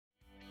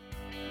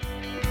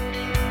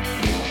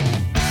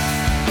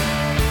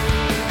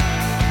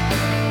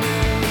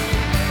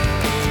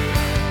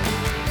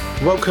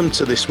Welcome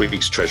to this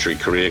week's Treasury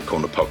Career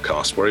Corner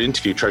podcast, where I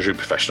interview Treasury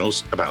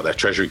professionals about their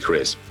Treasury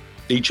careers.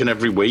 Each and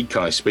every week,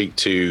 I speak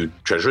to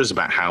treasurers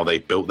about how they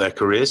built their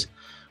careers,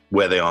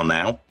 where they are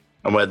now,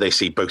 and where they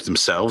see both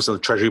themselves and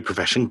the Treasury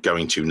profession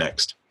going to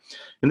next.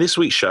 In this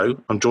week's show,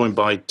 I'm joined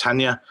by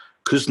Tanya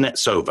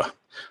Kuznetsova,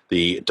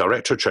 the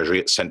Director of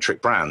Treasury at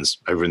Centric Brands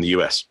over in the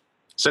US.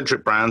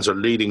 Centric Brands are a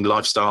leading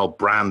lifestyle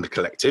brand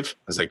collective,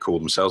 as they call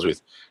themselves,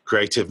 with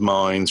creative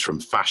minds from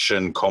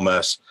fashion,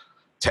 commerce,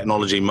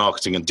 technology,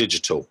 marketing, and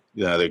digital.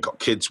 You know, they've got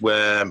kids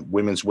wear,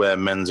 women's wear,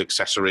 men's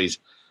accessories,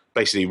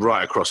 basically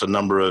right across a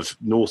number of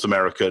North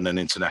American and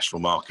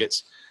international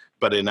markets.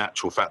 But in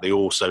actual fact, they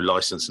also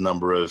license a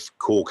number of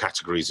core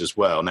categories as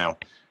well. Now,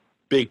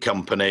 big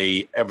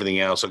company, everything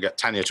else. I'll get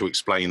Tanya to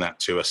explain that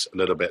to us a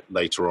little bit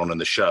later on in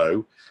the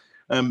show.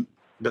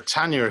 But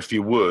Tanya, if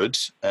you would,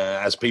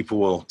 as people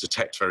will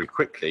detect very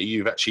quickly,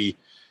 you've actually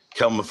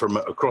come from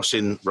across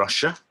in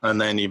Russia,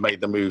 and then you made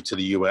the move to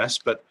the US.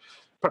 But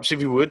perhaps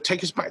if you would,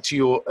 take us back to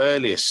your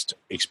earliest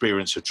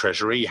experience of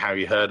Treasury, how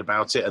you heard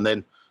about it, and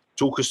then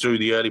talk us through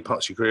the early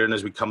parts of your career and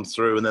as we come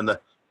through, and then the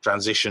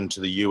transition to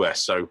the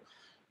US. So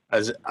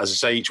as I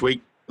say each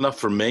week, enough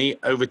from me,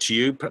 over to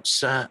you.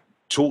 Perhaps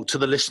talk to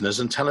the listeners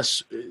and tell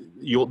us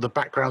the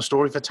background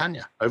story for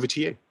Tanya. Over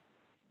to you.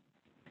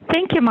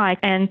 Thank you, Mike,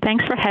 and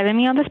thanks for having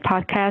me on this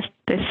podcast.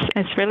 This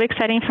is really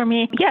exciting for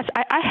me. Yes,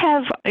 I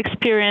have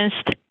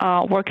experienced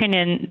working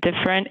in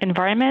different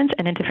environments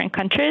and in different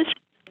countries.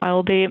 I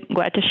will be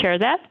glad to share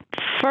that.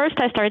 First,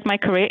 I started my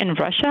career in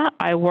Russia.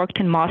 I worked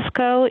in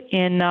Moscow.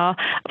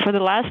 For the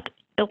last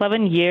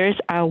 11 years,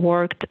 I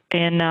worked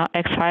in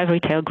X5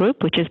 Retail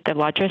Group, which is the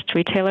largest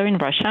retailer in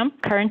Russia.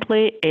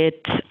 Currently,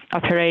 it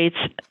operates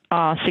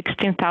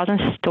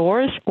 16,000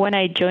 stores. When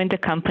I joined the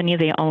company,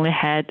 they only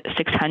had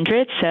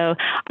 600. So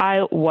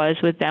I was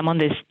with them on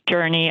this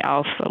journey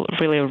of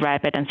really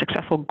rapid and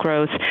successful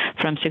growth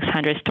from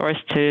 600 stores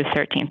to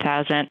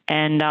 13,000.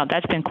 And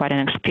that's been quite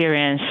an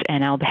experience,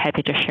 and I'll be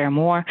happy to share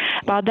more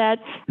about that.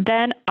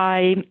 Then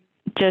I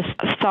just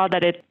thought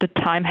that the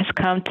time has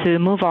come to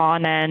move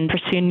on and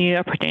pursue new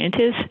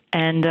opportunities.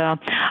 And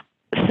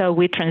so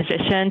we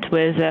transitioned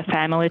with a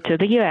family to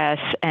the U.S.,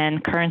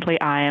 and currently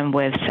I am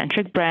with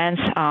Centric Brands,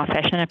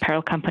 fashion and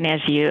apparel company, as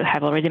you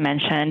have already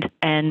mentioned.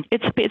 And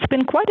it's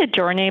been quite a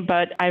journey,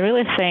 but I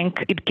really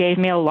think it gave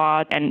me a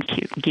lot and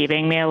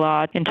giving me a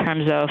lot in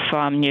terms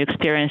of new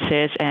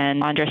experiences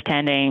and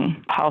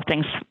understanding how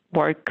things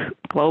work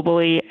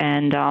globally,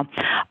 and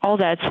all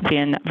that's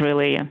been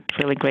really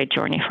great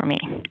journey for me.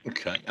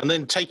 Okay, and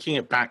then taking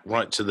it back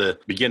right to the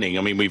beginning,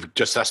 I mean, we've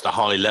just asked a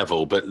high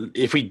level, but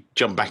if we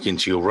jump back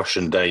into your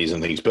Russian days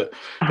and things, but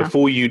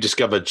before you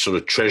discovered sort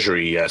of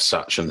Treasury as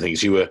such and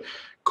things, you were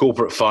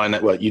corporate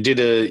finance. Well, you did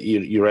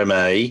your MA,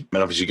 and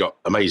obviously got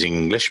amazing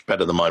English,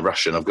 better than my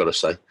Russian, I've got to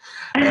say.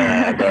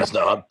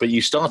 But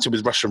you started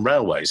with Russian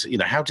Railways. You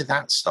know, how did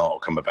that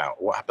come about?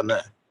 What happened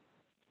there?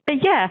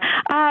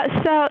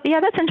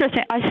 That's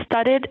interesting. I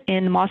studied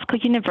in Moscow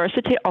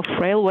University of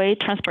Railway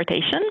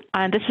Transportation,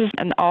 and this is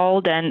an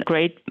old and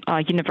great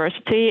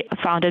university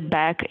founded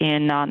back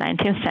in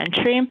 19th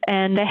century,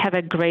 and they have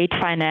a great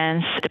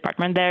finance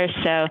department there.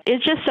 So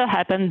it just so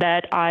happened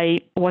that I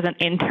was an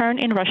intern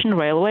in Russian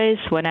Railways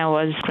when I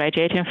was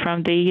graduating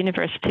from the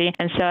university,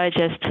 and so I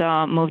just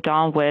moved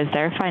on with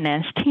their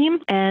finance team.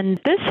 And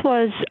this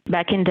was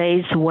back in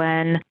days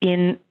when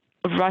in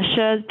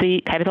Russia, the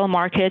capital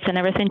markets and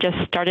everything just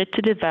started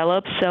to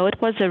develop. So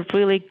it was a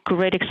really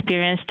great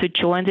experience to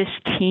join this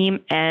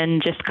team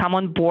and just come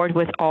on board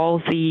with all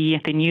the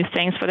new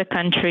things for the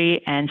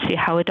country and see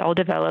how it all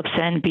develops.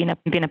 And being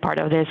a part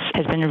of this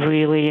has been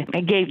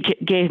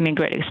gave me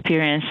great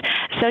experience.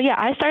 So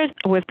I started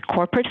with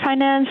corporate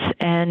finance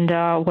and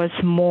was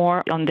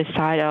more on the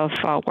side of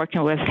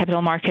working with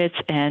capital markets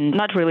and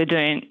not really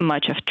doing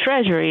much of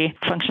treasury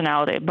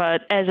functionality.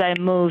 But as I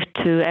moved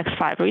to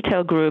X5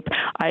 Retail Group,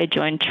 I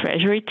joined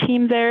treasury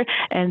team there,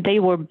 and they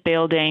were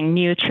building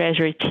new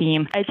treasury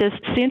team. I just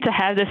seem to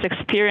have these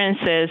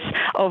experiences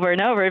over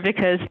and over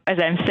because as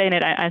I'm saying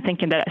it, I'm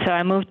thinking that. So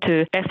I moved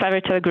to X5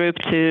 Retail Group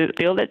to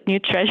build a new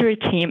treasury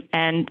team,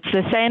 and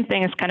the same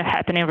thing is kind of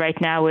happening right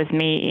now with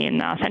me in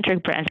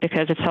Centric Brands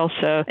because it's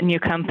also a new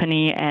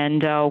company,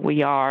 and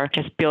we are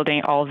just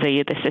building all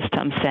the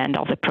systems and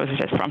all the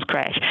processes from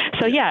scratch.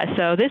 So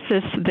so this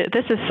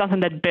is something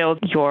that builds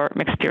your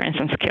experience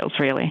and skills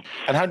really.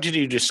 And how did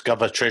you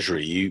discover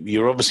treasury?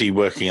 You're obviously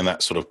working in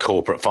that sort of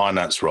corporate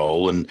finance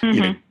role, and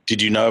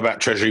did you know about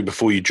treasury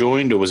before you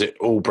joined, or was it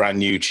all brand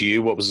new to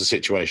you? What was the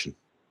situation?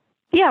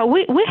 Yeah,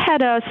 we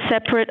had a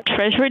separate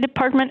treasury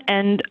department,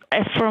 and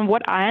from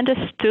what I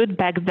understood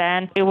back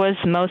then, it was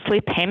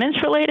mostly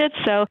payments related.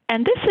 So,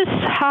 and this is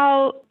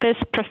how this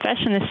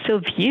profession is still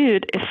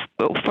viewed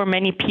for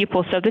many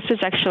people. So this is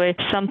actually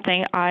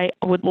something I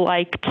would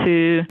like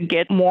to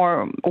get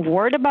more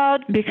word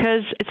about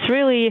because it's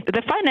really,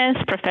 the finance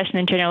profession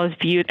in general is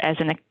viewed as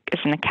an as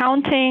in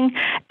accounting,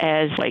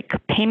 as like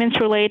payments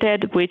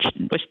related, which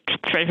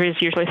treasury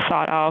is usually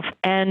thought of.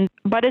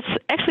 But it's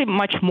actually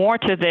much more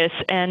to this.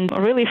 And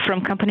really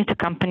from company to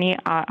company,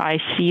 I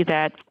see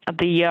that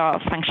the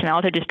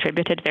functionality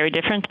distributed very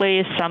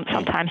differently.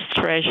 Sometimes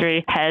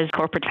treasury has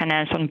corporate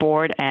finance on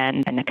board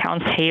and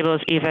accounts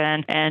payables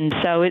even. And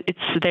so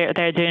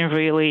they're doing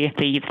really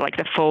the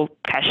full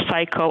cash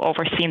cycle,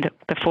 overseeing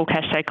the full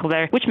cash cycle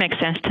there, which makes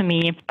sense to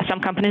me. Some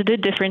companies do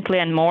it differently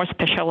and more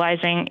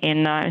specializing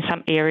in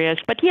some areas.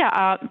 But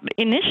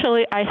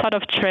initially I thought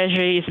of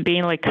treasury as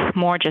being like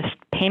more just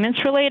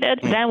payments related.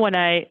 Then when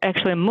I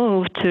actually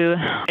moved to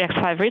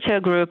X5 Retail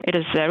Group, it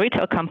is a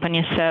retail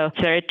company, so it's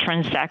a very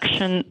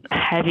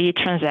heavy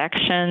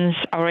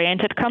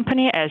transactions-oriented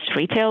company, as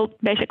retail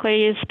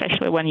basically is,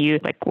 especially when you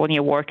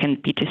work in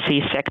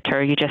B2C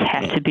sector. You just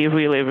have to be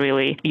really,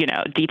 really,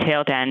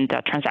 detailed and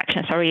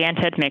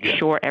transactions-oriented, make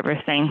sure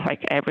everything,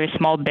 like every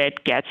small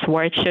bit gets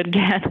where it should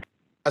get.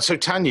 So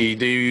Tanya,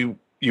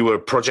 you were a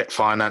project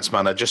finance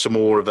manager, so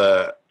more of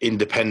a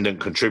independent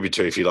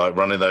contributor, if you like,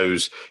 running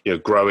those,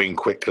 growing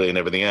quickly and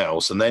everything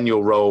else. And then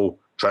your role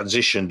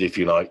transitioned, if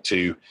you like,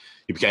 you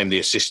became the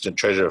assistant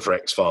treasurer for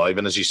X5.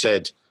 And as you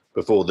said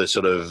before,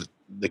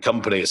 the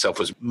company itself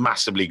was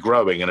massively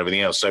growing and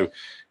everything else. So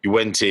you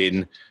went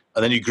in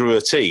and then you grew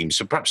a team.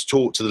 So perhaps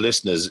talk to the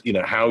listeners,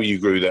 how you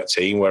grew that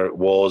team, where it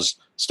was,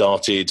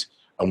 started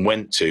and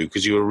went to,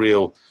 because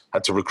you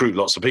had to recruit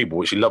lots of people,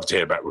 which you love to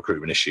hear about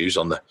recruitment issues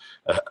on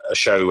a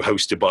show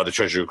hosted by the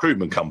Treasury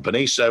Recruitment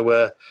Company.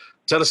 So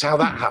tell us how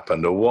that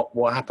happened, or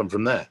what happened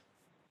from there.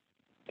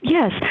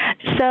 Yes.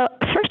 So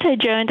first I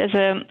joined as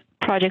a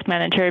project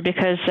manager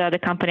because the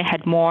company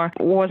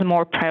was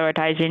more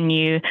prioritizing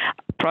new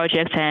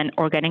projects and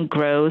organic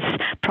growth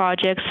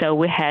projects. So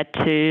we had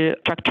to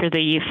structure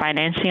the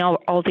financing of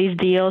all these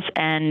deals,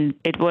 and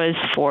it was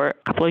for a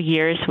couple of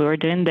years we were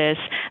doing this.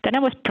 Then I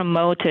was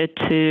promoted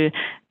to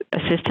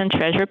assistant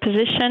treasurer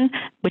position,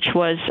 which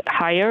was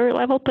higher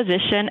level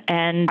position,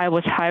 and I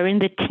was hiring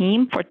the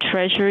team for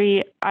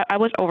treasury. I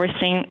was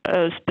overseeing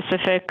a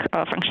specific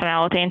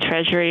functionality in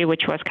treasury,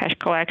 which was cash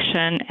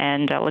collection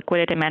and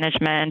liquidity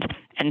management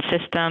and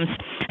systems.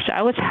 So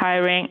I was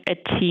hiring a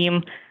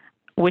team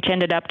which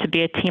ended up to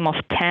be a team of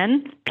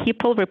 10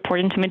 people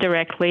reporting to me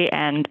directly,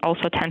 and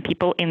also 10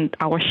 people in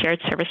our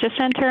shared services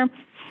center.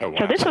 Oh, wow.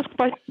 So this was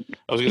quite...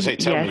 I was going to say,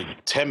 tell me,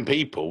 10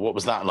 people, what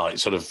was that like?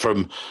 Sort of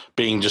from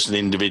being just an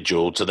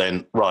individual to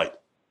then,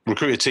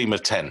 recruit a team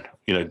of 10.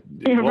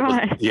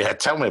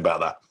 Tell me about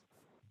that.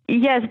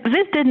 Yes,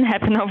 this didn't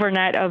happen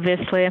overnight,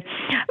 obviously.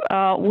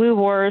 We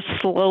were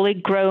slowly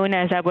growing,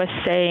 as I was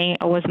saying.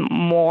 It was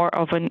more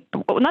of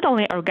not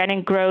only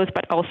organic growth,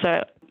 but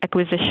also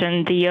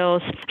acquisition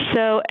deals.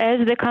 So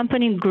as the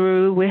company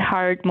grew, we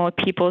hired more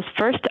people.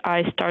 First,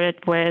 I started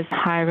with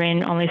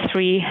hiring only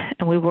 3,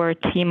 and we were a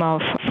team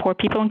of 4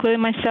 people, including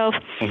myself.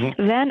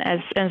 Mm-hmm. Then as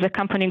the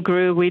company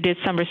grew, we did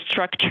some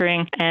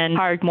restructuring and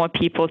hired more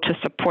people to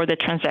support the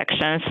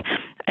transactions.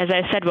 As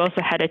I said, we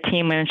also had a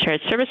team in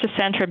shared services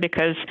center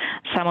because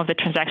some of the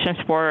transactions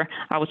were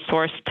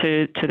outsourced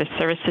to the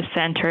services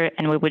center,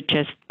 and we would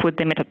just put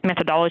the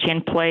methodology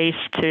in place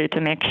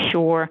to make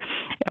sure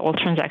all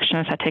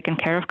transactions are taken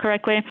care of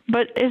correctly.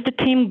 But as the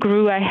team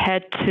grew, I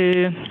had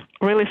to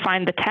really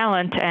find the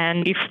talent.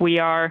 And if we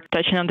are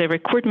touching on the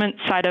recruitment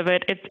side of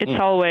it, it's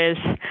always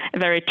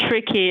very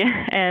tricky.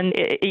 And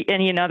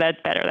you know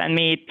that better than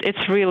me.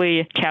 It's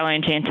really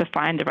challenging to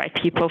find the right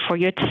people for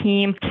your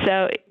team.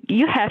 So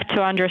you have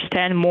to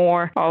understand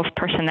more of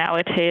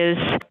personalities,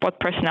 what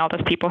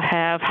personalities people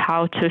have,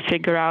 how to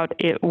figure out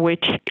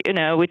which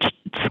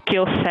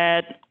skill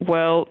set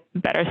will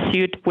better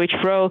suit which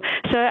role.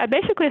 So I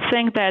basically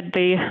think that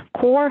the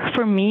core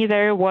for me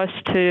there was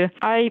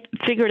I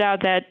figured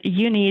out that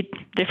you need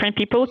different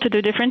people to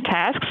do different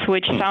tasks,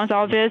 which sounds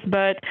obvious,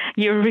 but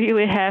you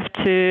really have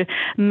to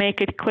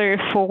make it clear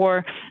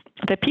for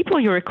the people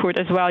you recruit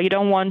as well. You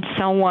don't want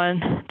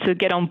someone to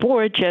get on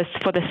board just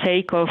for the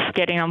sake of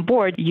getting on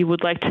board. You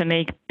would like to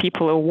make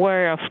people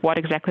aware of what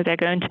exactly they're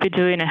going to be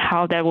doing and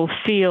how they will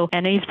feel.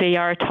 And if they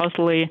are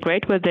totally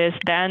great with this,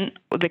 then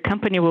the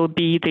company will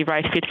be the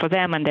right fit for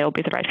them and they'll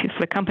be the right fit for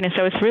the company.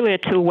 So it's really a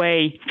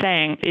two-way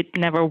thing. It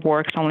never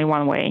works only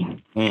one way.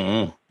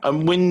 Mm-hmm.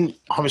 And when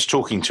I was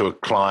talking to a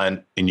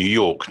client in New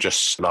York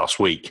just last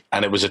week,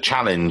 and it was a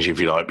challenge, if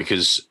you like,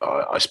 because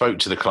I spoke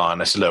to the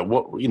client. I said,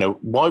 look,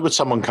 why would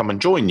someone come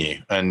and join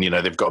you? And,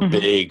 they've got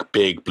a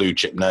big blue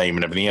chip name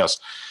and everything else.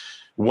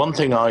 One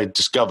thing I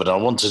discovered, and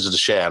I wanted to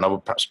share, and I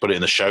would perhaps put it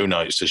in the show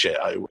notes to share.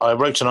 I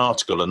wrote an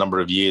article a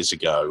number of years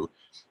ago,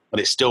 and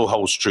it still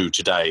holds true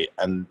today.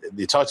 And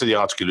the title of the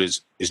article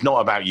is not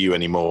about you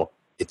anymore.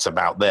 It's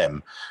about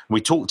them. We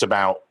talked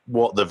about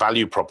what the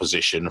value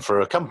proposition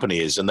for a company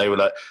is. And they were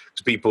like,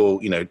 people,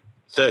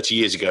 30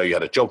 years ago, you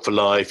had a job for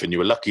life and you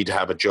were lucky to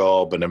have a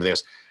job and everything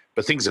else.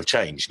 But things have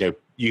changed.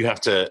 You have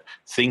to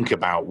think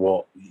about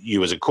what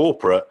you as a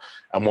corporate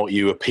and what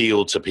you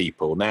appeal to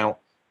people. Now,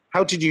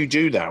 how did you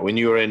do that when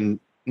you were in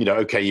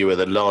okay, you were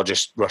the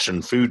largest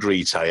Russian food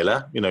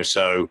retailer,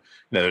 so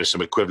there's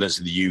some equivalents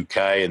in the UK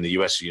and the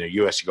US.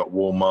 US, you got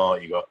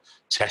Walmart, you got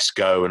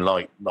Tesco, and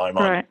like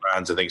Right.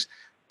 brands and things.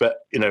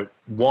 But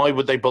why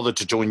would they bother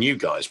to join you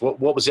guys? What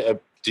was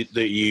it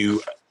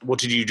what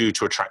did you do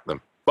to attract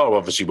them? Well,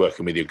 obviously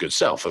working with your good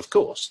self, of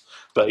course.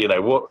 But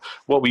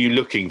what were you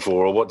looking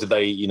for, or what did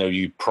they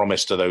you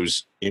promised to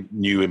those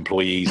new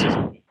employees?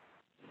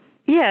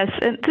 Yes,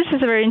 and this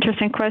is a very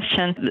interesting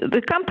question.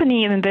 The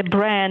company and the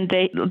brand,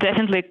 they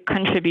definitely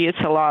contributes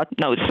a lot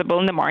noticeable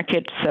in the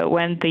market. So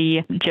when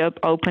the job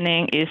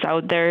opening is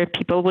out there,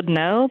 people would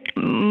know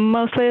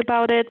mostly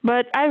about it.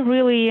 But I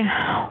really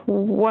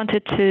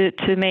wanted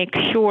to make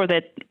sure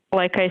that,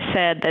 like I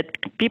said,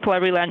 that people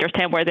really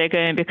understand where they're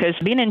going, because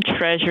being in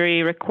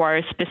treasury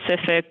requires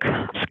specific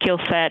skill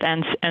set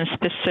and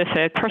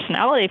specific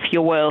personality, if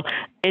you will.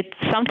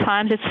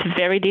 Sometimes it's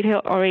very detail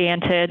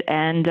oriented,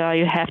 and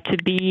you have to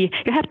be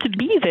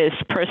this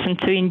person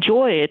to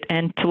enjoy it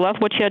and to love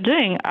what you're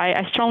doing.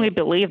 I strongly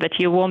believe that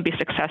you won't be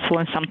successful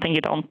in something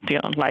you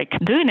don't like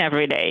doing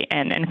every day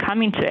and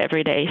coming to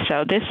every day.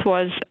 So this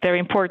was very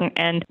important.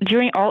 And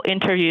during all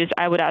interviews,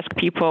 I would ask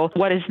people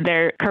what is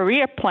their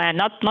career plan,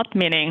 not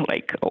meaning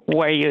like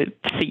where you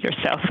see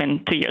yourself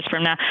in 2 years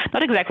from now,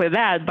 not exactly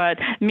that, but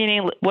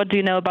meaning what do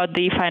you know about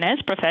the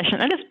finance profession?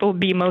 And this will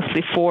be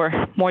mostly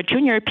for more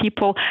junior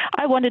people.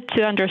 I wanted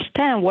to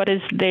understand what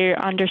is their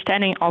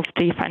understanding of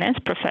the finance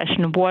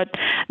profession, what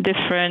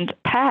different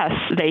paths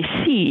they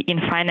see in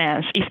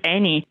finance, if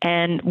any,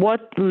 and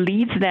what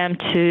leads them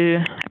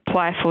to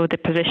apply for the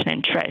position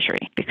in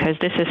treasury, because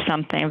this is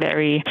something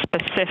very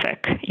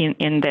specific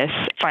in this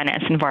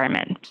finance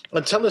environment.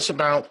 And tell us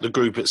about the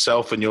group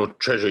itself and your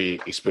treasury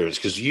experience,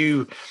 because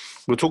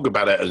we'll talk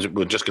about it as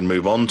we're just going to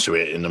move on to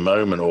it in a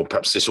moment, or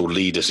perhaps this will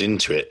lead us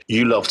into it.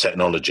 You love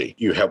technology.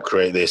 You helped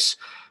create this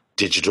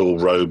digital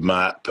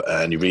roadmap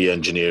and you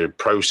re-engineered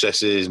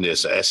processes and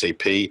this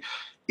SAP.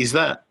 Is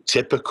that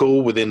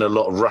typical within a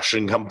lot of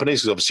Russian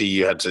companies? Because obviously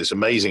you had this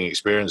amazing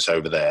experience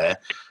over there.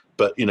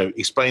 But,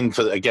 explain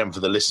for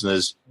the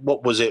listeners,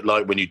 what was it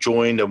like when you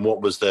joined, and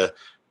what was the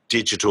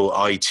digital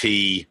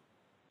IT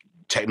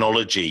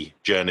technology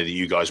journey that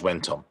you guys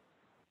went on?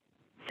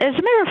 As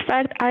a matter of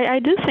fact, I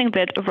do think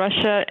that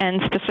Russia,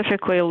 and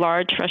specifically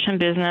large Russian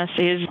business,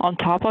 is on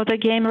top of the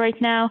game right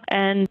now,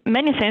 and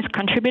many things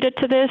contributed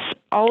to this.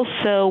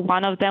 Also,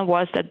 one of them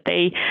was that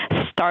they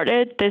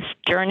started this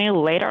journey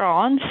later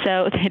on,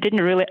 so they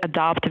didn't really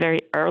adopt very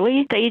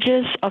early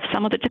stages of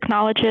some of the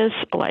technologies,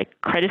 like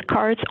credit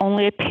cards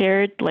only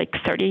appeared like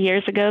 30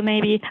 years ago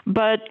maybe,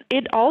 but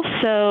it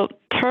also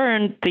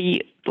turned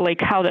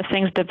how the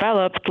things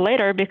developed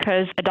later,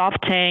 because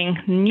adopting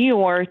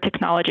newer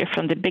technology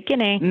from the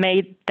beginning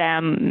made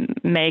them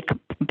make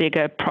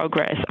bigger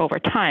progress over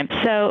time.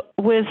 So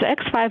with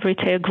X5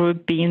 Retail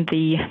Group being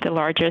the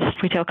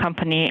largest retail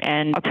company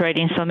and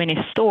operating so many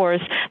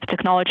stores, the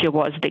technology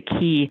was the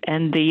key,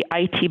 and the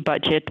IT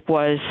budget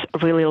was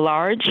really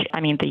large.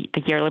 I mean, the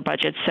yearly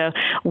budget. So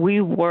we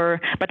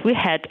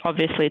had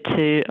obviously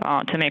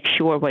to make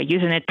sure we're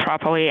using it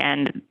properly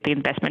and the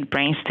investment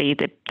brings the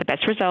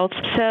best results.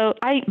 So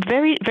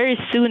very, very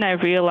soon I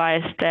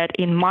realized that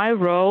in my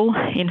role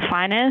in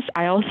finance,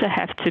 I also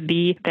have to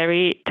be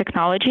very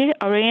technology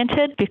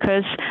oriented,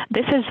 because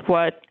this is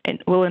what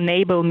will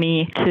enable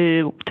me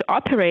to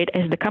operate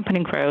as the company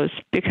grows,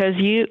 because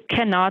you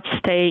cannot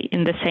stay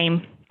in the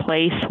same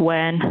place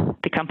when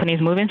the company is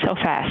moving so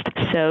fast.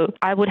 So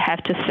I would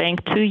have to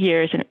think 2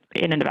 years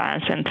in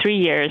advance and 3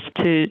 years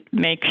to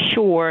make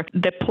sure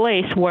the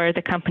place where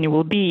the company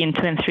will be in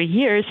 2 and 3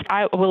 years,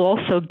 I will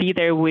also be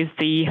there with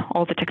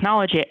all the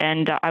technology,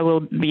 and I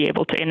will be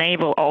able to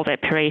enable all the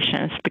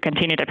operations, the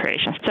continued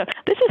operations. So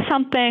this is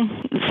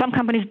something some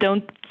companies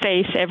don't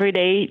face every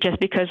day, just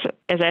because,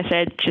 as I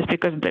said,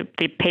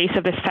 the pace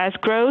of this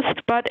fast growth,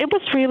 but it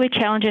was really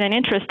challenging and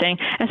interesting.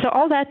 And so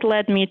all that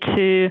led me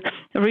to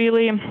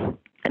really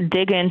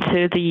dig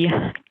into the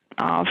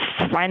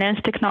finance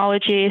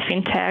technology,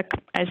 fintech,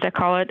 as they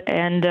call it,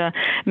 and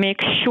make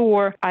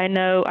sure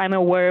I'm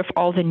aware of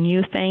all the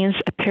new things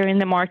appearing in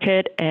the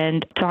market,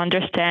 and to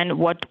understand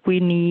what we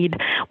need,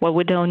 what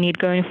we don't need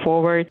going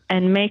forward,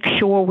 and make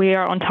sure we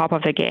are on top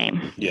of the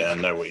game. Yeah, I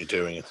know what you're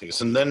doing, I think.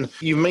 And then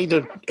you made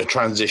a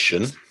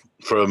transition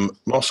from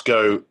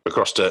Moscow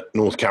across to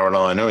North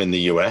Carolina in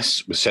the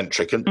US with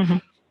Centric.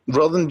 And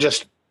rather than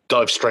just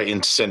dive straight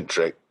into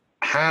Centric,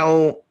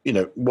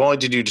 why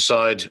did you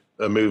decide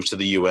a move to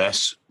the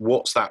US?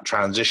 What's that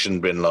transition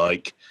been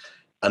like?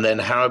 And then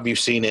how have you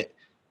seen it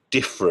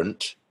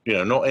different,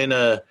 not in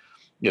the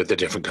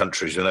different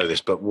countries, we know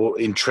this, but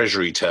in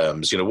treasury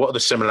terms, what are the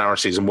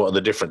similarities and what are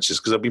the differences?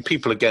 Because there'll be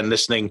people, again,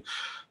 listening,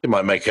 they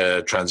might make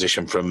a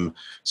transition from,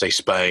 say,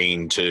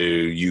 Spain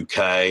to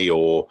UK,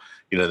 or,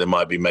 they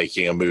might be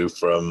making a move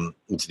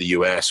into the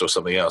US or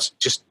something else.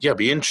 Just, it'd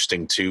be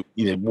interesting to,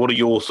 what are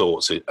your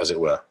thoughts, as it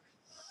were?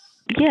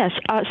 Yes.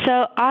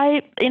 So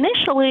I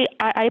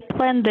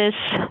planned this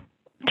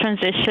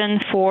transition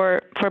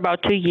for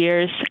about 2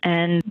 years,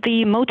 and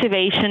the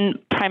motivation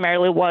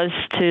primarily was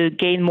to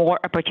gain more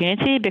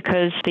opportunity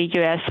because the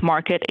US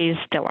market is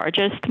the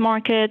largest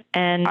market,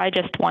 and I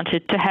just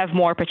wanted to have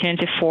more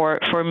opportunity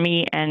for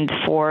me and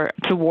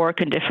to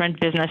work in different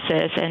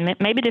businesses and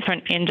maybe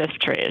different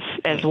industries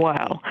as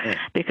well.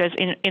 Because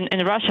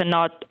in Russia,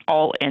 not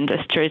all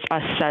industries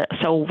are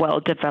so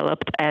well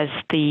developed as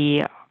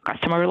the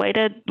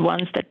customer-related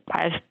ones that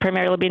I've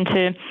primarily been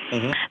to.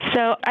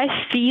 So I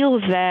feel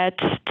that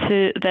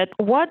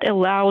what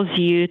allows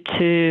you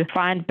to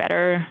find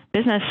better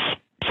business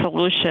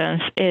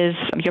solutions is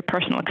your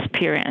personal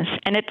experience.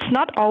 And it's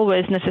not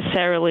always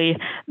necessarily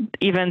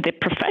even the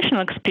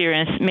professional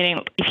experience, meaning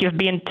if you've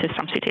been to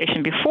some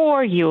situation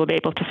before, you will be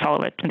able to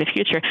solve it in the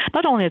future.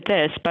 Not only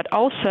this, but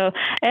also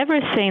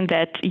everything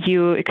that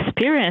you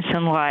experience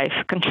in life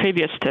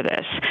contributes to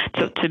this,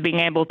 to being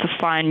able to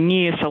find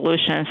new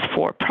solutions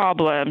for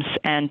problems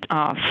and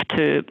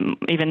to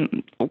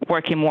even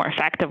working more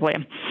effectively,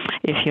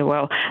 if you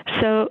will.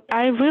 So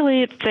I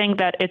really think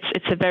that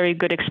it's a very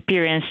good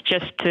experience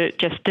just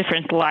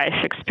different life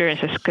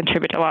experiences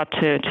contribute a lot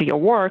to your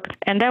work.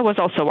 And that was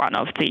also one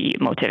of the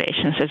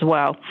motivations as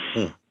well.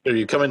 So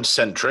you come into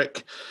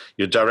Centric,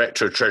 you're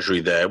director of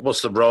treasury there.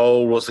 What's the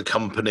role? What's the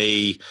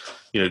company?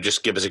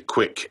 Just give us a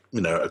quick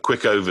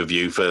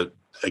overview for,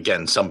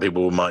 again, some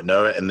people might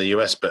know it in the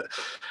US, but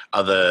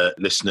other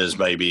listeners,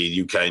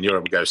 maybe UK and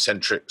Europe, go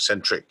Centric,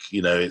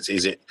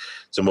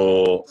 it's a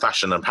more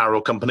fashion and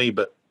apparel company,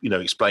 but,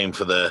 explain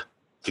for the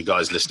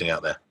guys listening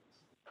out there.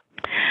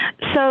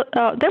 So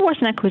there was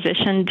an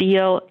acquisition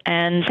deal,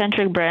 and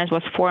Centric Brands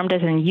was formed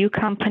as a new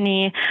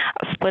company,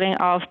 splitting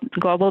off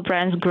Global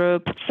Brands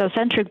Group. So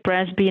Centric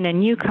Brands being a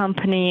new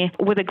company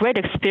with a great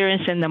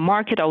experience in the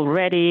market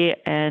already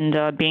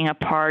and being a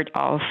part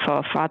of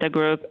Father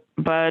Group,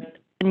 but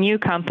a new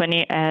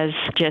company as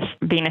just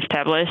being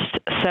established.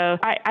 So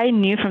I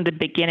knew from the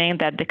beginning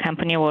that the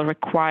company will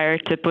require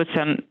to put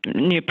some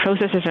new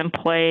processes in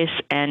place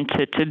and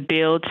to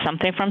build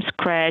something from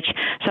scratch.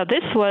 So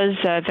this was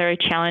a very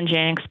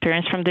challenging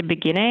experience from the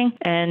beginning,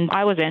 and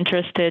I was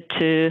interested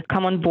to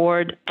come on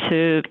board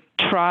to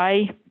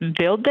try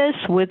build this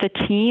with the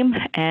team.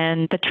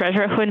 And the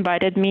treasurer who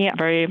invited me, I'm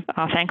very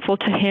thankful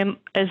to him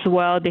as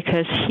well,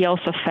 because he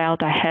also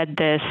felt I had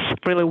this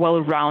really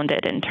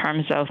well-rounded in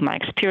terms of my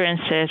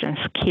experiences and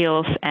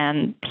skills,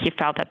 and he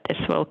felt that this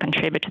will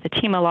contribute to the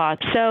team a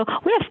lot. So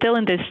we are still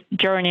in this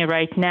journey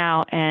right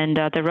now, and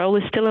the role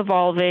is still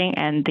evolving,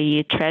 and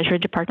the treasury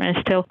department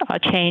is still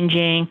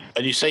changing.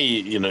 And you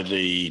say,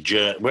 the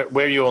journey,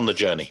 where are you on the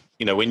journey?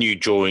 When you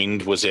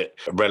joined, was it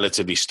a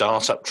relatively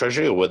startup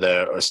treasury, or were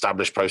there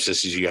established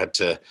processes you had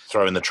to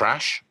throw in the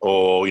trash?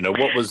 Or,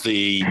 what was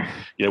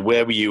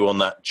where were you on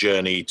that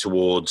journey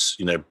towards,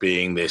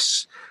 being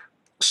this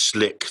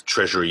slick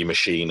treasury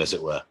machine, as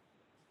it were?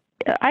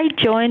 I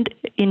joined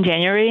in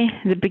January,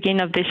 the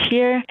beginning of this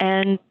year,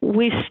 and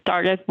we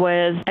started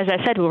with, as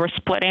I said, we were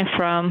splitting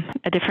from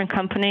a different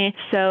company,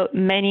 so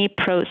many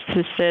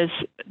processes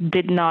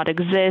did not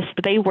exist.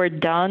 They were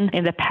done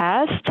in the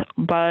past,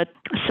 but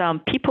some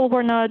people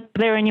were not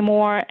there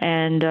anymore,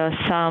 and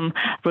some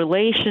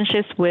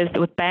relationships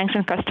with banks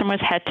and customers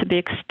had to be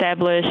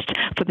established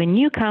for the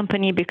new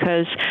company,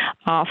 because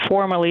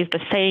formally it's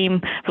the same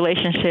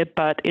relationship,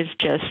 but it's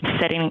just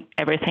setting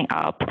everything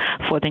up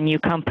for the new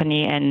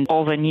company, and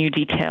all the new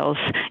details.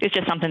 It's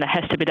just something that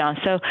has to be done.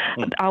 So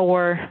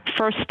our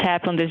first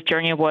step on this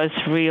journey was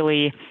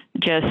really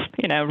just,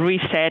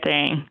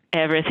 resetting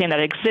everything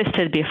that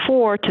existed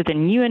before to the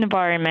new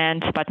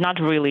environment, but not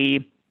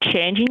really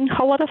changing a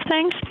whole lot of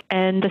things.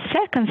 And the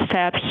second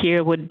step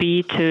here would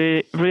be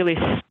to really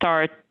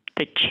start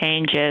the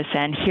changes.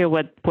 And here,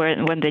 when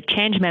the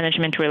change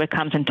management really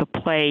comes into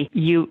play,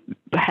 you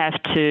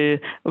have to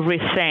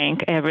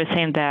rethink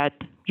everything that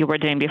you were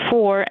doing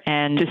before,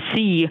 and to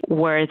see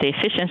where the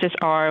efficiencies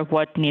are,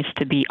 what needs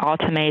to be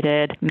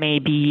automated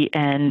maybe,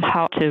 and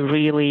how to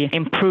really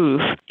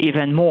improve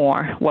even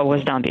more what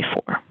was done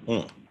before.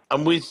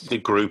 And with the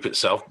group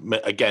itself,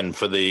 again,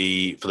 for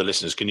the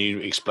listeners, can you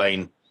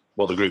explain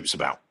what the group's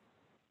about?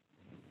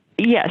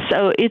 Yes,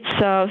 so it's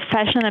a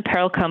fashion and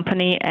apparel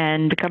company,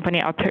 and the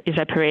company is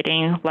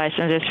operating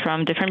licenses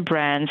from different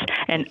brands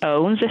and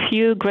owns a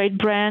few great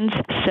brands.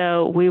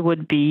 So we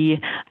would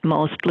be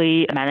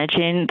mostly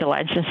managing the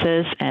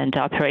licenses and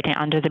operating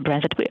under the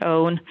brands that we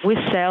own. We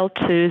sell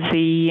to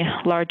the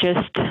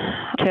largest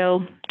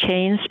retail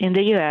chains in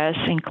the U.S.,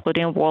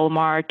 including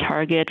Walmart,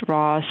 Target,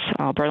 Ross,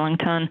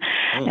 Burlington,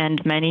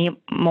 and many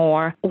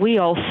more. We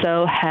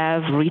also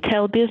have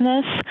retail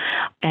business,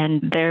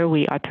 and there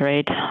we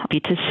operate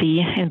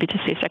B2C in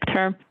B2C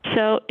sector.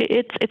 So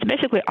it's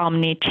basically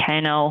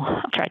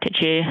omni-channel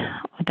strategy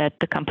that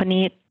the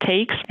company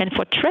takes. And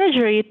for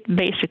treasury, it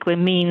basically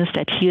means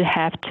that you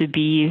have to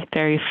be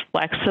very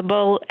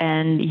flexible,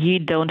 and you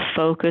don't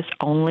focus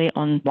only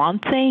on one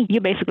thing.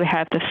 You basically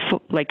have to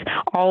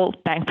all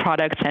bank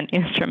products and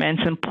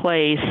instruments in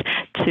place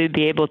to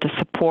be able to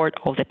support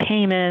all the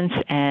payments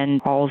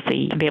and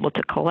be able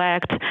to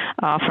collect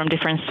from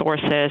different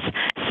sources.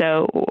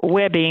 So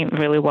we're being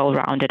really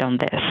well-rounded on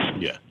this.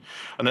 Yeah.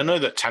 And I know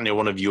that, Tanya,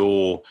 one of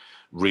your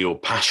real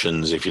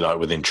passions, if you like,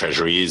 within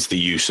Treasury is the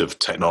use of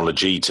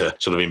technology to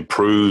sort of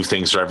improve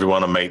things for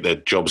everyone and make their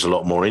jobs a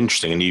lot more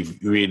interesting. And you've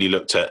really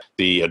looked at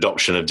the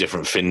adoption of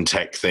different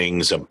fintech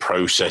things and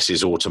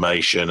processes,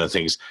 automation and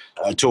things.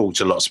 I talk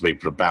to lots of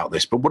people about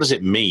this, but what does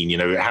it mean? You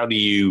know, how do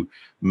you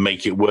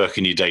make it work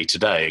in your day to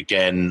day?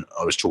 Again,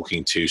 I was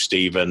talking to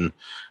Stephen,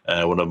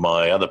 one of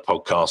my other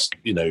podcast,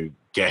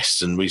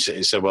 guests, and we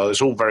said, well,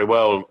 it's all very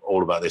well,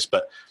 all about this,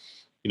 but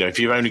if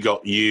you've only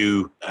got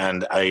you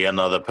and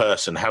another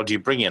person, how do you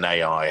bring in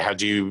AI? How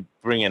do you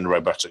bring in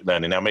robotic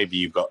learning? Now, maybe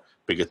you've got a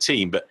bigger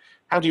team, but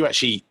how do you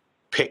actually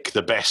pick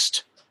the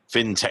best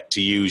fintech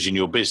to use in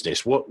your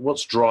business?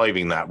 What's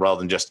driving that rather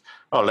than just,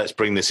 let's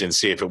bring this in,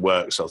 see if it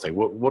works, sort of thing?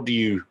 What do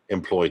you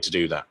employ to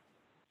do that?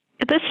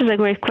 This is a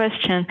great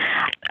question.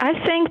 I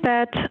think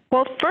that,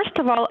 well, first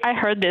of all, I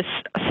heard this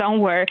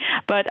somewhere,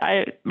 but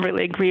I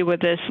really agree with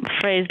this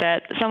phrase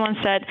that someone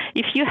said,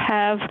 if you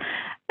have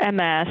a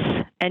mess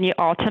and you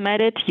automate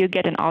it, you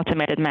get an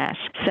automated mess.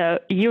 So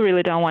you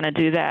really don't want to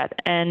do that.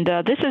 And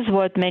this is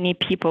what many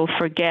people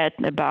forget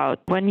about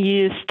when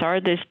you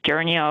start this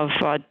journey of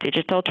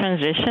digital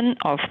transition,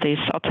 of this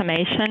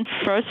automation.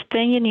 First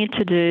thing you need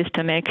to do is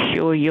to make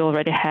sure you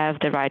already have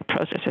the right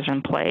processes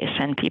in place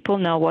and people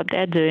know what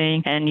they're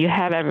doing and you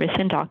have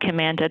everything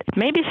documented. It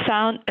maybe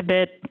sound a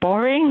bit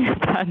boring,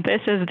 but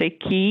this is the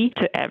key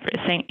to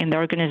everything in the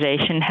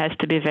organization. It has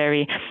to be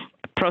very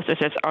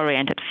processes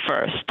oriented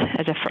first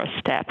as a first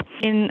step.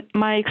 In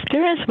my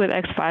experience with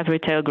X5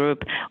 Retail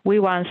Group, we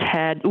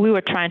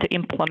were trying to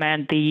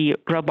implement the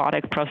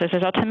robotic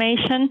processes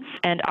automation,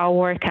 and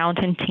our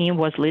accounting team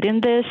was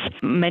leading this.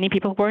 Many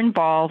people were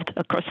involved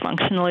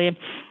cross-functionally.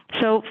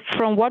 So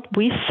from what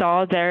we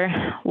saw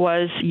there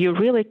was you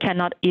really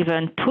cannot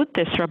even put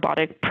this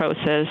robotic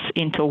process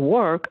into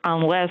work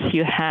unless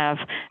you have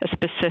a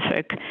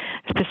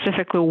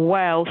specifically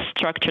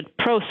well-structured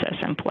process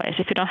in place.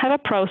 If you don't have a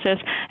process,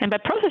 and by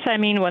process I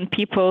mean when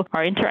people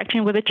are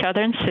interacting with each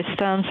other in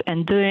systems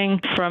and doing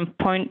from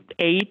point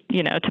A,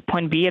 to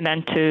point B and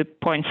then to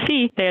point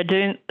C, they are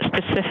doing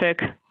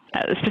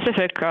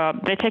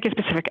they're taking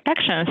specific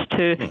actions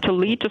to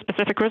lead to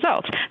specific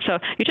results. So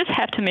you just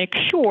have to make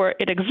sure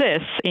it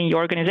exists in your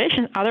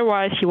organization.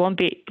 Otherwise, you won't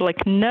be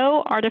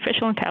no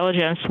artificial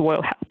intelligence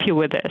will help you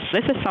with this.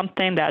 This is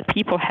something that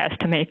people have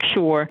to make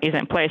sure is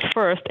in place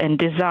first and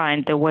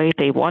designed the way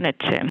they want it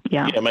to.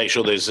 Yeah, make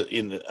sure there's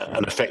an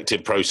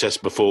effective process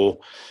before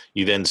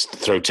you then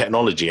throw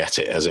technology at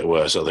it, as it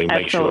were, so they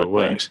make sure it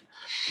works.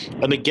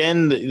 And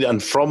again,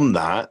 and from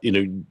that,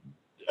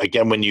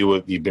 again, when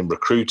you've been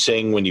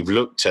recruiting, when you've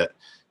looked at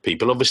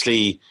people,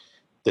 obviously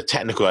the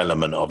technical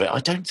element of it, I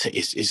don't think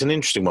it's an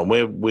interesting one.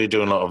 We're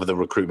doing a lot of the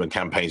recruitment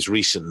campaigns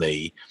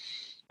recently,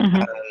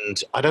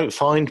 and I don't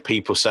find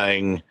people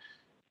saying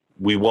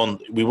we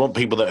want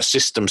people that are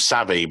system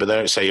savvy, but they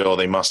don't say,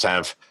 they must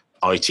have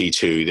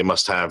IT2, they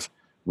must have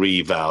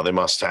Reval, they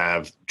must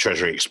have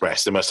Treasury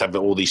Express, they must have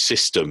all these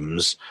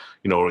systems,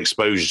 or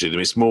exposure to them.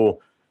 It's more,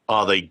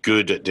 are they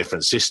good at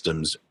different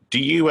systems? Do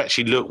you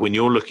actually look, when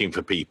you're looking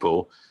for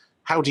people,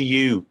 how do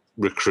you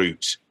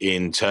recruit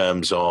in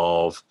terms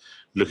of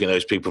looking at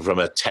those people from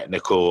a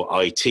technical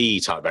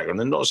IT type background?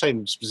 And not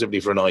saying specifically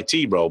for an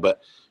IT role,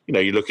 but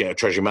you're looking at a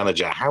treasury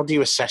manager. How do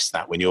you assess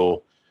that when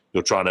you're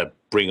trying to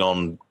bring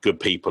on good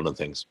people and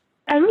things?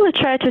 I really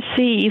try to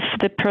see if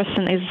the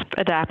person is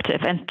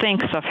adaptive and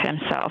thinks of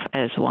himself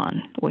as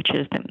one, which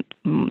is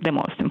the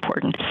most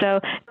important.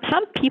 So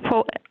some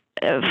people,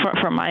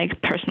 from my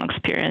personal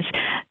experience,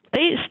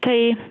 they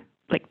stay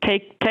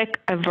tech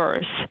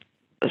averse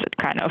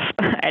kind of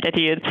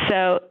attitude.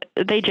 So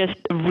they just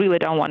really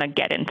don't want to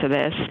get into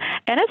this.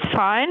 And it's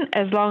fine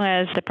as long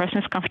as the person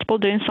is comfortable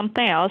doing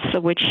something else,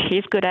 which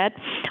he's good at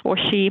or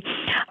she.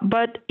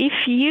 But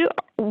if you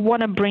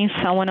want to bring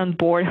someone on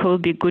board who will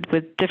be good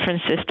with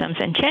different systems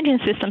and changing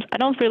systems, I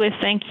don't really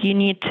think you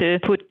need to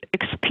put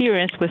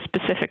experience with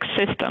specific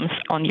systems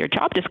on your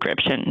job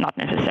description, not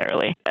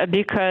necessarily.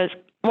 Because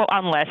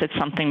unless it's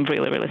something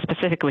really, really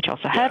specific, which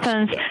also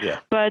happens. Yeah.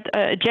 But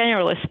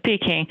generally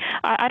speaking,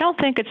 I don't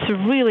think it's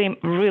really,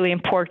 really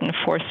important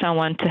for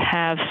someone to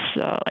have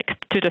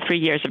 2 to 3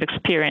 years of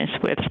experience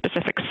with a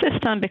specific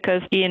system,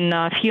 because in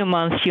a few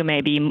months you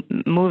may be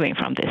moving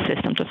from this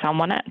system to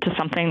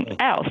something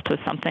else, to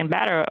something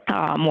better,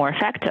 more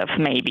effective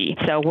maybe.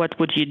 So what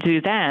would you do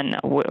then?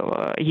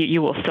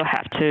 You will still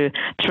have to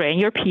train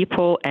your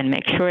people and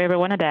make sure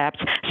everyone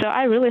adapts. So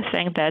I really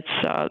think that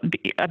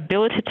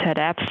ability to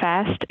adapt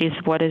fast is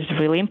what is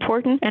really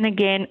important. And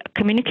again,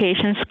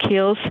 communication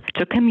skills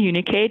to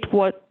communicate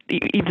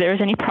if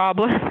there's any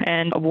problem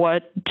and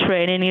what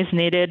training is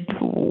needed,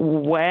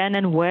 when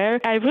and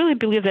where. I really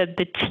believe that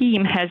the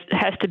team has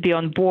to be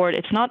on board.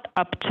 It's not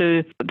up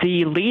to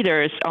the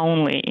leaders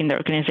only in the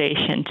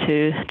organization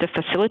to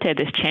facilitate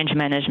this change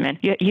management.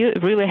 You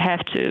really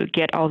have to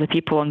get all the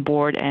people on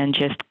board and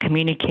just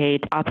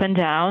communicate up and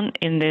down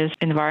in this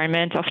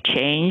environment of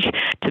change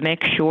to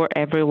make sure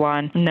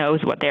everyone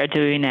knows what they're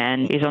doing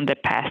and is on the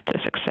path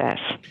to success.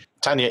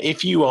 Tanya,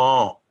 if you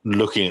are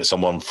looking at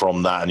someone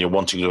from that and you're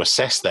wanting to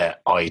assess their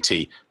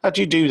IT, how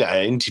do you do that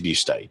at interview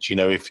stage?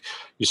 If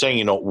you're saying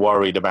you're not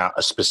worried about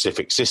a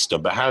specific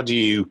system, but how do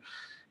you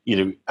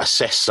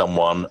assess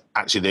someone?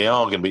 Actually, they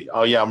are going to be,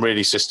 oh yeah, I'm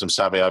really system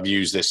savvy. I've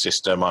used this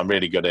system. I'm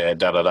really good at it,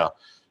 da, da, da.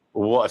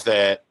 Well, what if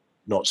they're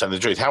not telling the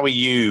truth? How do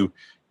you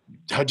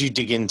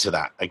dig into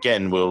that?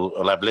 Again,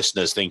 we'll have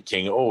listeners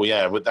thinking, oh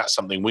yeah, well, that's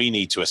something we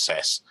need to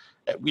assess.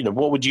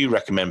 What would you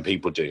recommend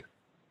people do?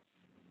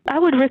 I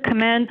would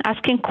recommend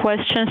asking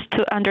questions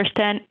to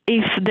understand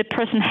if the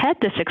person had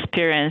this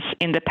experience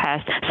in the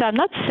past. So I'm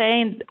not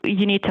saying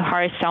you need to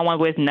hire someone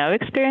with no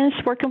experience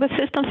working with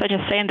systems. I'm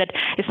just saying that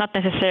it's not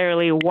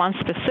necessarily one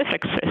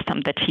specific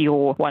system that you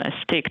want to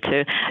stick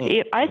to.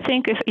 I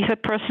think if a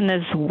person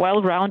is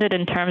well-rounded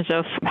in terms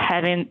of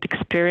having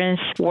experience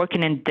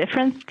working in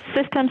different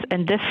systems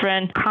and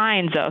different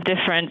kinds of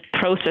different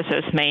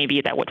processes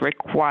maybe that would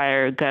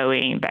require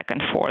going back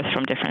and forth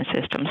from different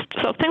systems.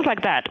 So things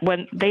like that,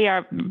 when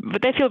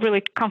but they feel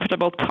really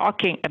comfortable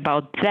talking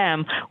about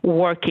them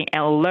working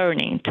and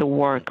learning to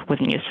work with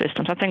new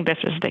systems. I think this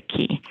is the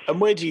key. And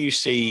where do you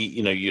see,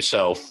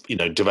 yourself,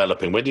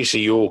 developing? Where do you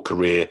see your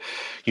career?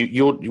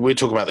 We're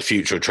talking about the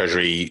future of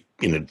Treasury,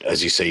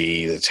 as you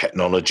see, the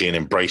technology and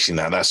embracing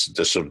that. That's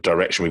the sort of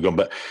direction we've gone.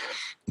 But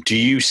do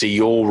you see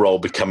your role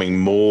becoming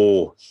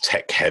more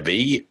tech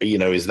heavy?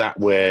 Is that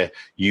where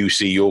you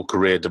see your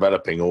career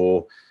developing,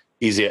 or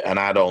is it an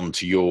add-on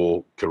to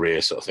your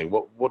career sort of thing?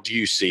 What do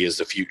you see as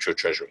the future of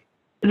Treasury?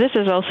 This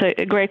is also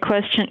a great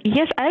question.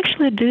 Yes, I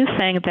actually do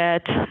think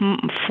that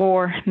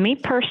for me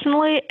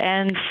personally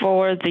and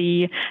for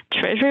the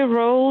Treasury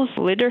roles,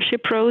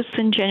 leadership roles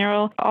in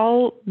general,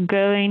 all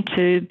going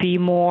to be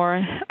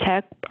more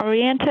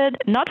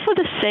tech-oriented, not for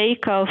the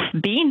sake of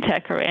being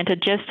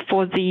tech-oriented, just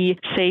for the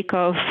sake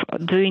of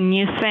doing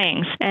new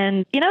things.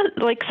 And,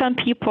 like some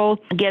people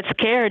get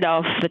scared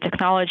of the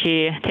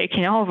technology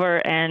taking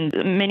over, and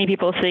many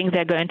people think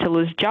they're going to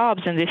lose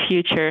jobs in the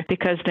future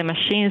because the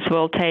machines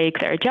will take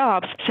their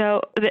jobs.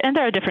 And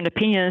there are different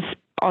opinions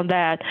on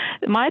that.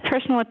 My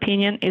personal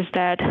opinion is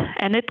that,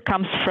 and it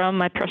comes from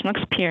my personal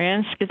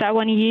experience, is that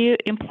when you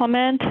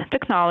implement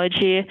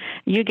technology,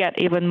 you get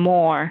even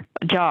more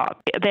jobs.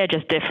 They're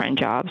just different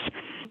jobs.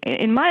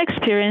 In my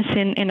experience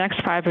in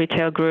X5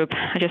 Retail Group,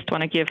 I just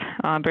want to give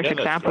a brief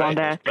example on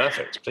that. That's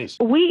perfect, please.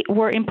 We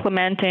were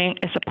implementing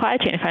a supply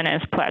chain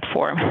finance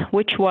platform,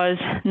 which was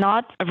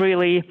not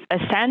really a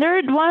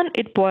standard one.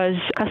 It was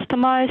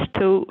customized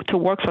to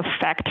work for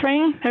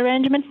factoring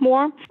arrangement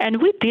more.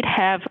 And we did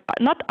have,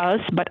 not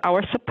us, but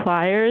our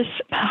suppliers,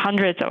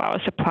 hundreds of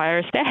our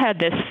suppliers, they had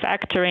this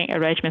factoring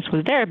arrangements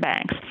with their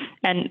banks.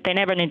 And they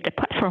never needed a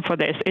platform for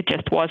this. It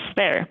just was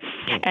there.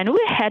 And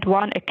we had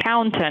one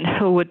accountant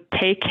who would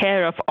take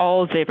care of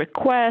all the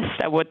requests,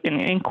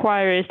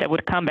 inquiries that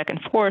would come back and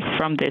forth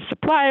from the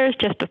suppliers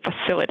just to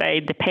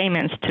facilitate the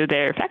payments to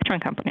their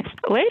factoring companies.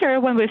 Later,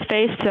 when we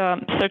faced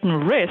certain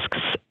risks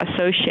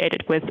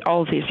associated with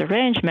all these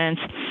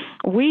arrangements,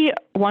 we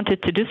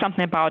wanted to do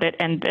something about it,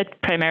 and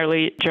it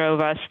primarily drove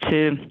us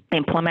to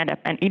implement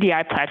an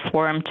EDI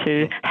platform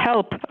to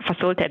help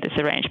facilitate these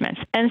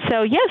arrangements. And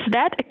so, yes,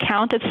 that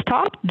accountant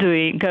stopped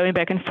going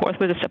back and forth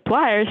with the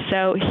suppliers,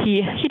 so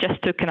he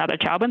just took another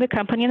job in the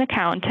company in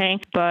accounting,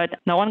 but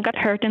no one got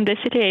hurt in this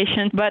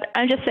situation. But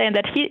I'm just saying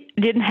that he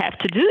didn't have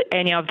to do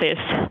any of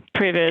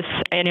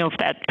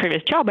that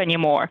previous job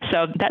anymore.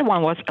 So that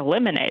one was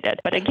eliminated.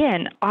 But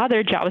again,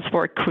 other jobs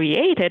were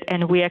created,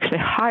 and we actually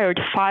hired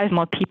 5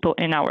 more people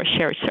in our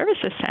shared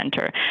services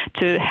center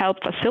to help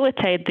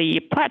facilitate the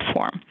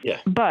platform. Yeah.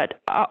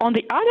 But on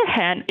the other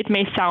hand, it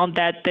may sound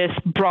that this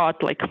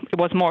brought, it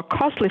was more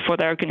costly for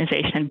the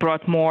organization and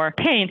brought more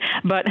pain,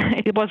 but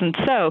it wasn't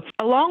so.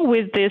 Along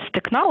with this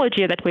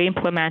technology that we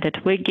implemented,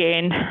 we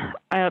gained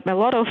a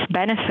lot of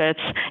benefits,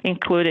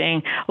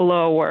 including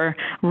lower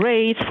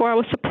rates for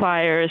our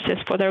suppliers,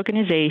 for the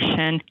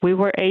organization. We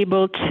were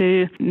able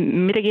to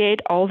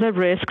mitigate all the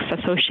risks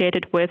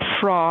associated with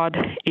fraud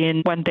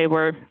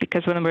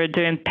because when we were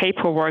doing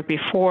paperwork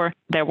before,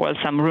 there was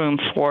some room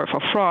for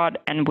fraud,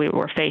 and we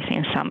were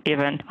facing some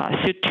even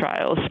suit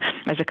trials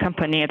as a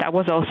company. That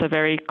was also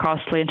very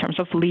costly in terms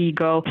of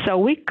legal. So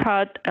we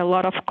cut a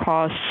lot of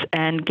costs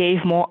and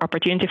gave more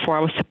opportunity for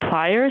our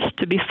suppliers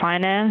to be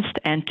financed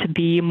and to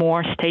be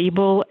more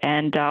stable,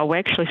 and we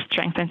actually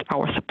strengthened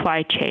our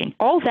supply chain.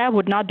 All that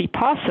would not be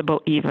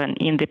possible even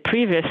in the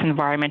previous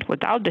environment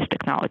without this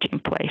technology in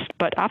place.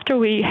 But after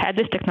we had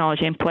this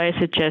technology in place,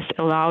 it just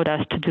allowed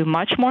us to do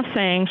much more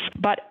things.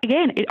 But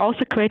again, it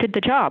also created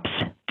the jobs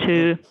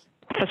to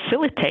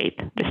facilitate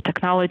this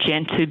technology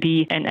and to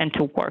be and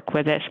to work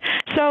with this.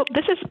 So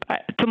this is,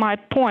 to my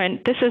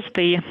point, this is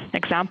the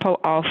example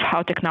of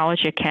how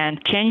technology can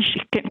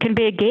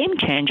be a game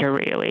changer,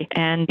 really.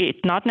 And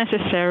it not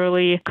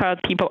necessarily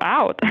cut people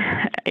out.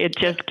 It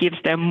just gives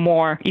them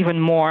even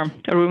more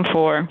room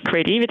for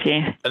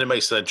creativity. And it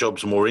makes their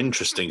jobs more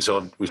interesting.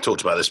 So we've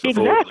talked about this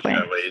before.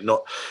 Exactly.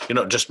 You're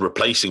not just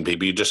replacing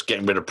people, you're just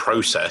getting rid of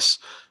process,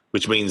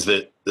 which means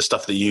that the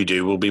stuff that you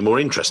do will be more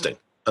interesting.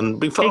 and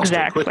be faster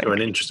and quicker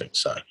and interesting.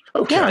 So,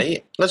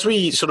 okay, as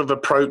we sort of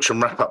approach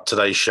and wrap up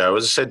today's show,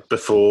 as I said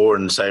before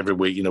and say every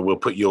week, we'll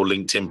put your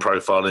LinkedIn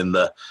profile in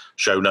the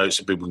show notes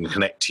so people can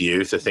connect to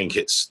you if they think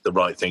it's the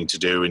right thing to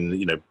do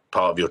in,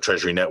 part of your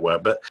Treasury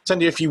network. But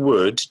Tanya, if you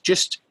would,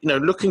 just,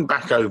 looking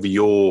back over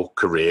your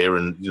career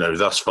and,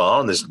 thus far,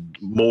 and there's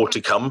more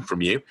to come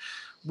from you,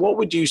 what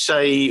would you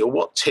say, or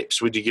what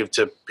tips would you give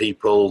to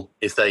people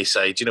if they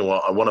say, do you know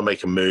what, I want to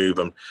make a move,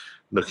 I'm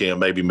looking at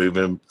maybe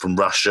moving from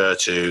Russia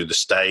to the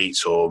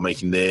States or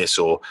making this,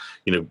 or,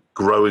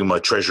 growing my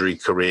Treasury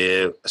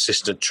career,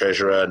 assistant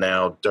treasurer,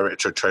 now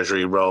director of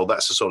Treasury role,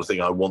 that's the sort of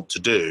thing I want to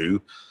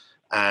do,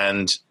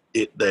 and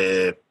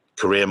their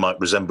career might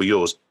resemble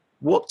yours.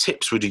 What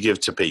tips would you give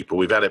to people?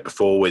 We've had it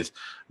before with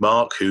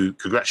Mark, who,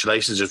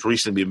 congratulations, has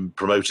recently been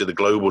promoted to the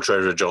Global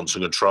Treasurer of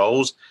Johnson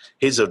Controls.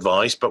 His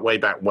advice, but way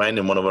back when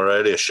in one of our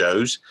earlier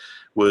shows,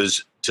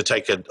 was to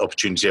take an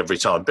opportunity every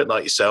time. A bit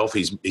like yourself,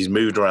 he's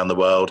moved around the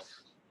world.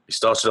 He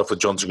started off with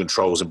Johnson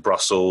Controls in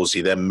Brussels.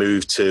 He then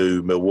moved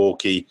to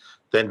Milwaukee,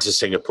 then to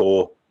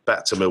Singapore,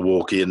 back to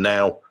Milwaukee, and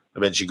now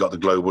eventually got the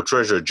Global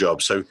Treasurer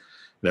job. So,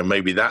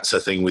 maybe that's a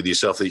thing with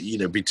yourself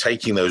that, be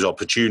taking those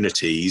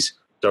opportunities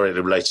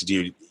directly related to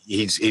you.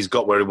 He's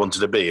got where he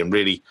wanted to be. And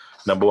really,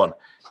 number one,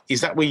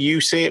 is that where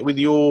you see it with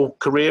your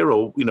career,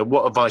 or,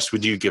 what advice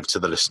would you give to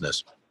the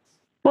listeners?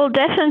 Well,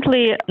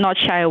 definitely not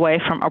shy away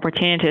from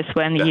opportunities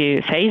when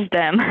you face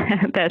them.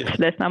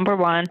 That's number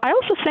one. I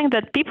also think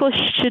that people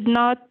should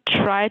not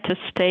try to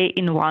stay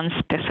in one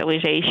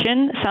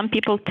specialization. Some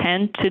people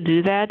tend to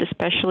do that,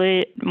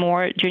 especially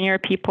more junior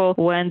people,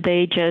 when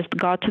they just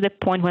got to the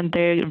point when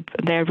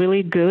they're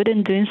really good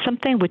in doing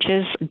something, which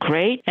is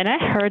great. And I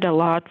heard a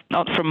lot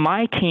from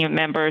my team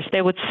members.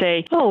 They would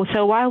say, "Oh,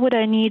 so why would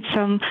I need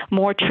some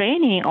more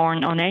training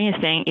on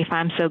anything if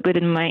I'm so good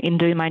in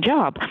doing my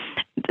job?"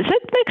 So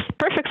it makes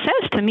perfect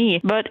sense to me,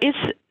 but it's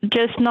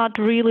just not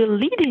really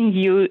leading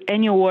you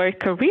anywhere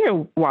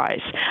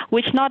career-wise,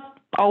 which not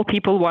all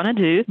people want to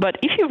do. But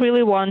if you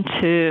really want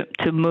to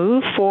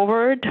move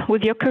forward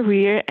with your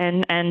career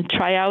and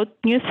try out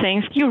new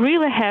things, you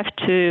really have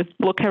to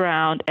look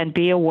around and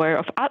be aware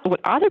of what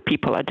other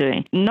people are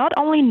doing. Not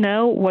only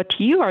know what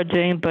you are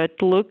doing,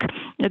 but look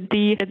at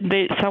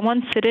the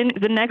someone sitting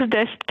the next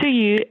desk to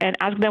you and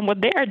ask them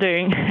what they are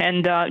doing,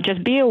 and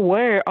just be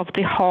aware of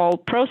the whole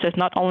process,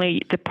 not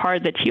only the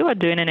part that you are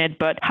doing in it,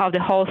 but how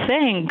the whole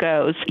thing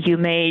goes. You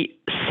may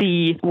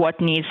see what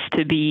needs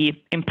to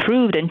be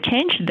improved and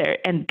changed there.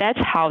 And that's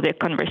how the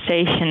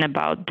conversation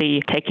about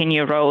the taking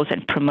new roles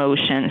and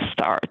promotion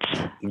starts.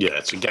 Yeah,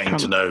 it's getting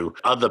to know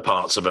other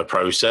parts of a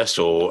process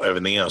or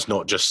everything else,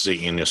 not just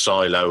sitting in your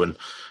silo and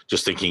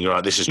just thinking,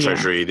 right, this is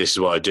Treasury, this is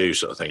what I do,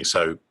 sort of thing.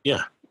 So,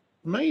 yeah.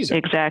 Amazing.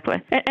 Exactly.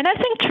 And I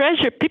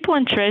think people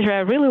in Treasury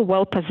are really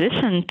well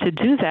positioned to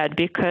do that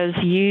because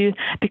you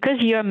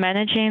are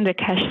managing the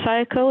cash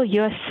cycle,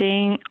 you are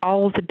seeing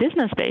all the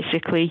business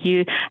basically.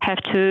 You have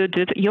to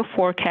do your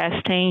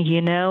forecasting,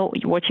 you know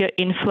what your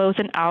inflows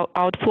and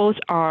outflows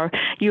are.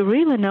 You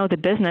really know the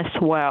business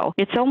well.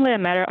 It's only a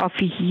matter of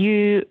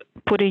you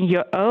putting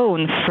your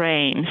own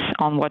frames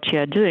on what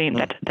you're doing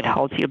that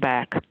holds you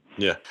back.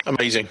 Yeah,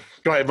 amazing.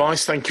 Great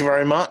advice. Thank you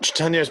very much.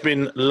 Tanya, it's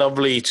been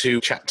lovely to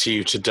chat to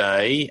you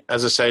today.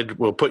 As I said,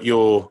 we'll put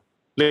your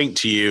link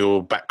to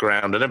your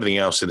background and everything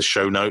else in the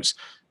show notes.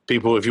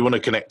 People, if you want to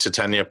connect to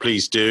Tanya,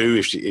 please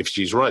do. If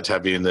she's right to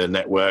have you in the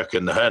network,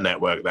 and her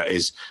network, that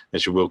is, then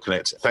she will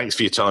connect. Thanks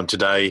for your time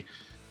today.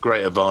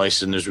 Great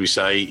advice. And as we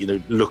say,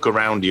 look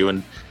around you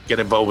and get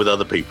involved with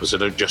other people. So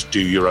don't just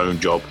do your own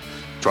job.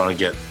 Try and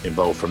get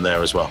involved from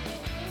there as well.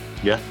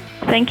 Yeah?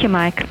 Thank you,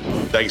 Mike.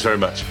 Thanks very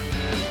much.